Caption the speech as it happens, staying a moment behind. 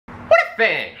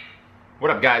Fang!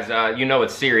 What up, guys? You know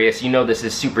it's serious. You know this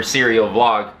is super serial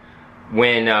vlog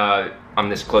when I'm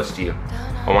this close to you.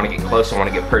 I want to get close. I want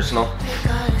to get personal.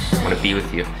 I want to be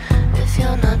with you.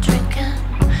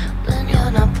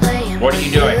 What are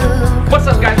you doing? What's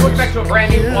up, guys? Welcome back to a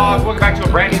brand new vlog. Welcome back to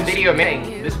a brand new video.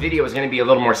 Man, this video is going to be a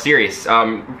little more serious.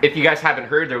 If you guys haven't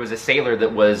heard, there was a sailor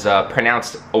that was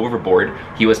pronounced overboard.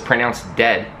 He was pronounced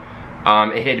dead.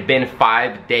 It had been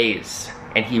 5 days,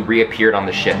 and he reappeared on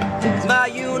the ship. My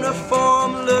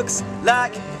uniform looks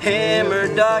like hammer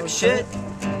dog shit.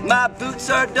 My boots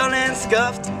are dull and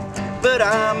scuffed, but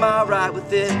I'm alright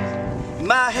with it.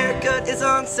 My haircut is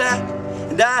on set,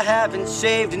 and I haven't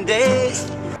shaved in days.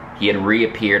 He had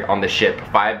reappeared on the ship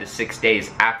 5 to 6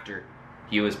 days after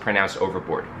he was pronounced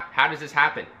overboard. How does this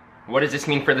happen? What does this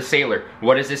mean for the sailor?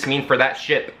 What does this mean for that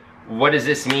ship? What does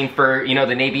this mean for, you know,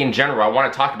 the Navy in general? I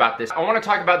want to talk about this. I want to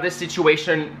talk about this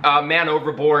situation, man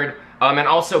overboard, and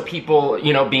also people,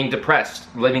 you know, being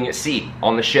depressed, living at sea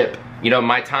on the ship. You know,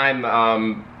 my time,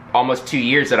 almost 2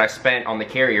 years that I spent on the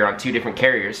carrier, on 2 different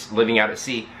carriers, living out at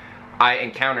sea, I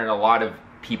encountered a lot of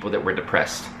people that were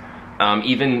depressed.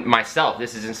 Even myself,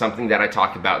 this isn't something that I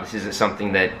talk about. This isn't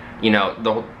something that, you know,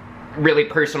 the really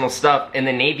personal stuff in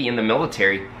the Navy, in the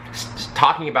military,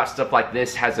 talking about stuff like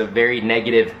this has a very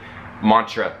negative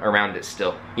mantra around it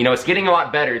still. You know, it's getting a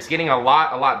lot better. It's getting a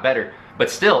lot better.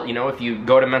 But still, you know, if you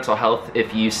go to mental health,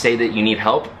 if you say that you need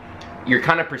help, you're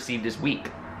kind of perceived as weak.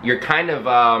 You're kind of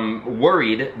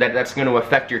worried that that's going to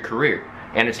affect your career.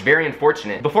 And it's very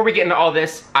unfortunate. Before we get into all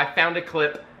this, I found a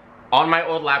clip on my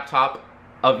old laptop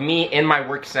of me in my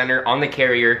work center on the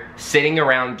carrier sitting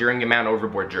around during a man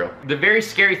overboard drill. The very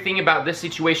scary thing about this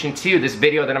situation too, this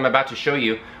video that I'm about to show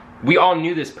you, we all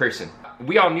knew this person.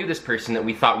 We all knew this person that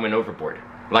we thought went overboard.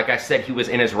 Like I said, he was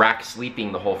in his rack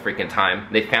sleeping the whole freaking time.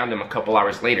 They found him a couple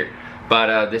hours later.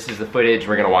 But this is the footage,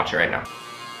 we're gonna watch it right now.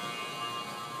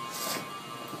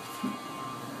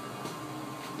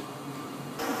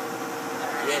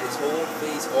 Yeah, his whole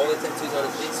face, all the tattoos on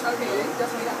his face. Okay,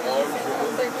 definitely not. Arms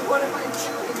removed. Like, what am I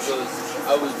doing? Because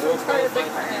I was more qualified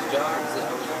for these jobs that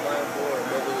I was applying for,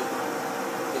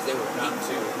 because they were paid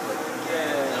too. Like,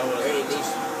 very niche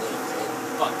things.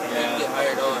 And he didn't get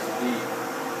hired on.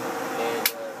 And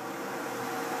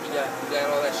he got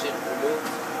all that shit removed,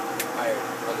 hired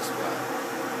on the spot.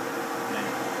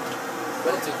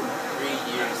 But it took him 3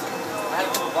 years. I had a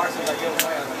couple bars like, yo,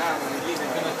 I'm gonna leave it.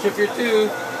 Gonna chip your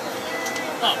tooth.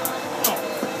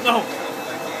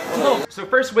 No. So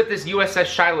first with this USS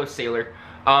Shiloh sailor,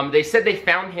 they said they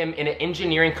found him in an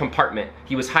engineering compartment.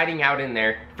 He was hiding out in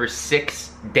there for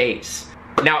 6 days.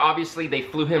 Now obviously they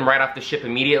flew him right off the ship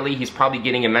immediately. He's probably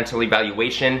getting a mental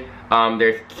evaluation.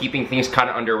 They're keeping things kind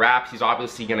of under wraps. He's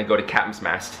obviously gonna go to captain's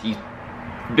mast. He's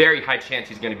very high chance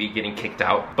he's gonna be getting kicked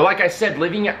out. But like I said,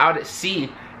 living out at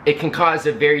sea, it can cause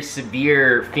a very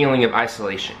severe feeling of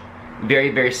isolation.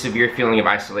 Very severe feeling of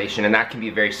isolation, and that can be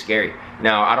very scary.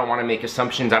 Now, I don't want to make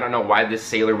assumptions. I don't know why this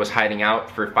sailor was hiding out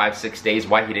for 5-6 days,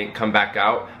 why he didn't come back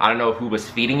out. I don't know who was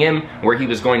feeding him, where he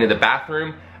was going to the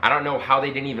bathroom. I don't know how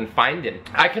they didn't even find him.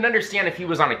 I can understand if he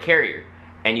was on a carrier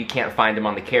and you can't find him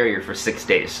on the carrier for 6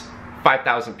 days.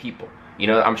 5,000 people. You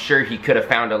know, I'm sure he could have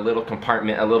found a little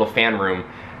compartment, a little fan room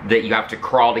that you have to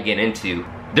crawl to get into.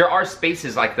 There are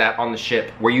spaces like that on the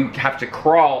ship where you have to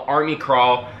crawl, army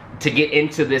crawl, to get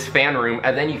into this fan room,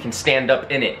 and then you can stand up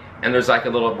in it. And there's like a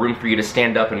little room for you to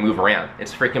stand up and move around.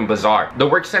 It's freaking bizarre. The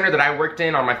work center that I worked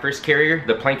in on my first carrier,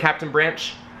 the plane captain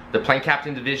branch, the plane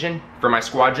captain division for my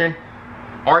squadron,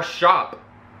 our shop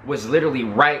was literally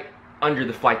right under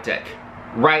the flight deck,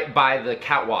 right by the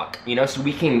catwalk, you know, so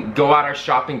we can go out our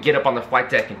shop and get up on the flight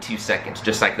deck in 2 seconds,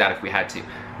 just like that if we had to.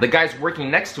 The guys working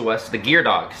next to us, the gear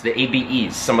dogs, the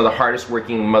ABEs, some of the hardest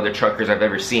working mother truckers I've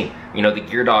ever seen. You know, the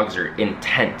gear dogs are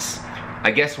intense. I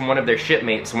guess one of their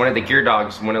shipmates, one of the gear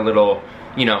dogs went a little,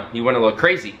 you know, he went a little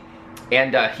crazy.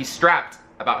 And he strapped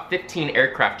about 15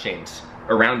 aircraft chains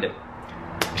around him.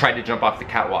 Tried to jump off the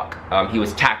catwalk. He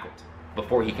was tackled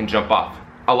before he can jump off.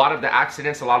 A lot of the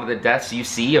accidents, a lot of the deaths you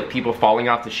see of people falling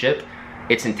off the ship,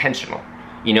 it's intentional.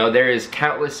 You know, there is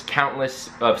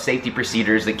countless of safety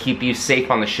procedures that keep you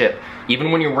safe on the ship.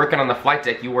 Even when you're working on the flight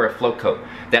deck, you wear a float coat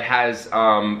that has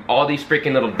all these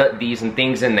freaking little dutties and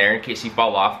things in there in case you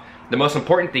fall off. The most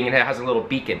important thing, it has a little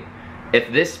beacon. If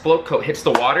this float coat hits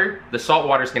the water, the salt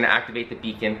water is going to activate the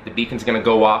beacon. The beacon's going to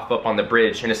go off up on the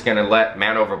bridge, and it's going to let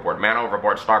man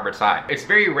overboard, starboard side. It's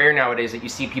very rare nowadays that you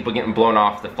see people getting blown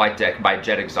off the flight deck by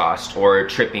jet exhaust or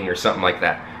tripping or something like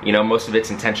that. You know, most of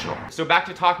it's intentional. So back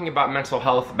to talking about mental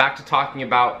health, back to talking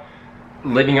about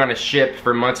living on a ship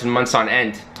for months and months on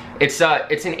end. It's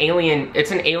an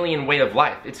alien way of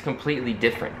life. It's completely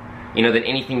different. you know, than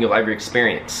anything you'll ever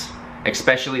experience.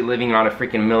 Especially living on a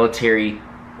freaking military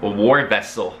war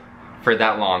vessel for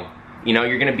that long. You know,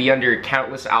 you're gonna be under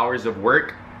countless hours of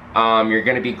work. You're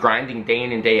gonna be grinding day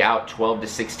in and day out, 12 to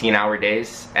 16 hour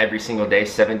days, every single day,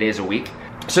 7 days a week.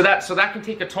 So that can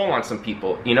take a toll on some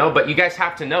people, you know, but you guys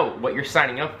have to know what you're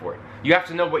signing up for. You have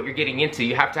to know what you're getting into.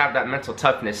 You have to have that mental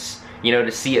toughness, you know,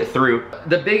 to see it through.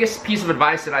 The biggest piece of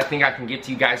advice that I think I can give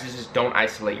to you guys is just don't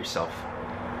isolate yourself.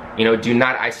 You know, do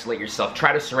not isolate yourself.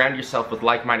 Try to surround yourself with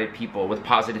like-minded people, with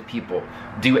positive people.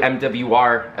 Do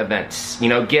MWR events. You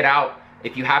know, get out.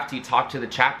 If you have to, talk to the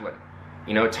chaplain.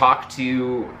 You know, talk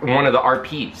to one of the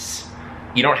RPs.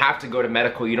 You don't have to go to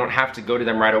medical. You don't have to go to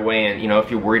them right away. And, you know,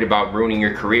 if you're worried about ruining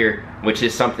your career, which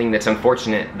is something that's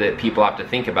unfortunate that people have to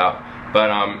think about. But,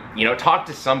 you know, talk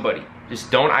to somebody. Just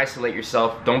don't isolate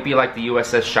yourself. Don't be like the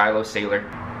USS Shiloh sailor.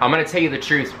 I'm going to tell you the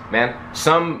truth, man.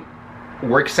 Some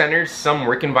work centers, some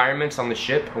work environments on the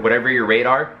ship, whatever your rate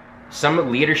are,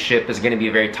 some leadership is going to be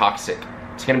very toxic.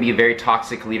 It's going to be a very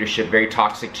toxic leadership, very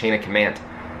toxic chain of command.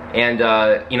 And,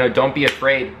 you know, don't be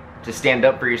afraid to stand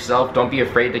up for yourself. Don't be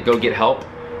afraid to go get help.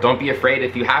 Don't be afraid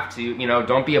if you have to, you know,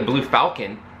 don't be a blue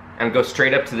falcon and go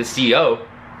straight up to the CEO,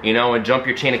 you know, and jump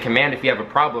your chain of command if you have a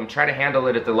problem. Try to handle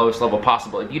it at the lowest level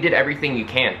possible. If you did everything you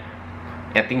can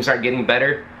and things aren't getting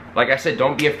better, like I said,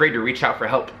 don't be afraid to reach out for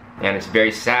help. And it's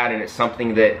very sad, and it's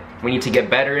something that we need to get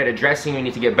better at addressing, we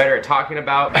need to get better at talking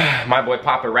about. My boy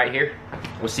Papa right here.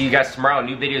 We'll see you guys tomorrow.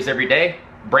 New videos every day.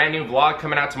 Brand new vlog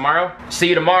coming out tomorrow. See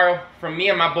you tomorrow from me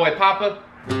and my boy Papa.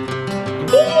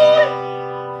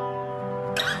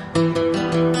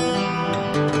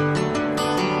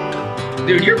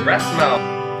 Dude, your breath smells.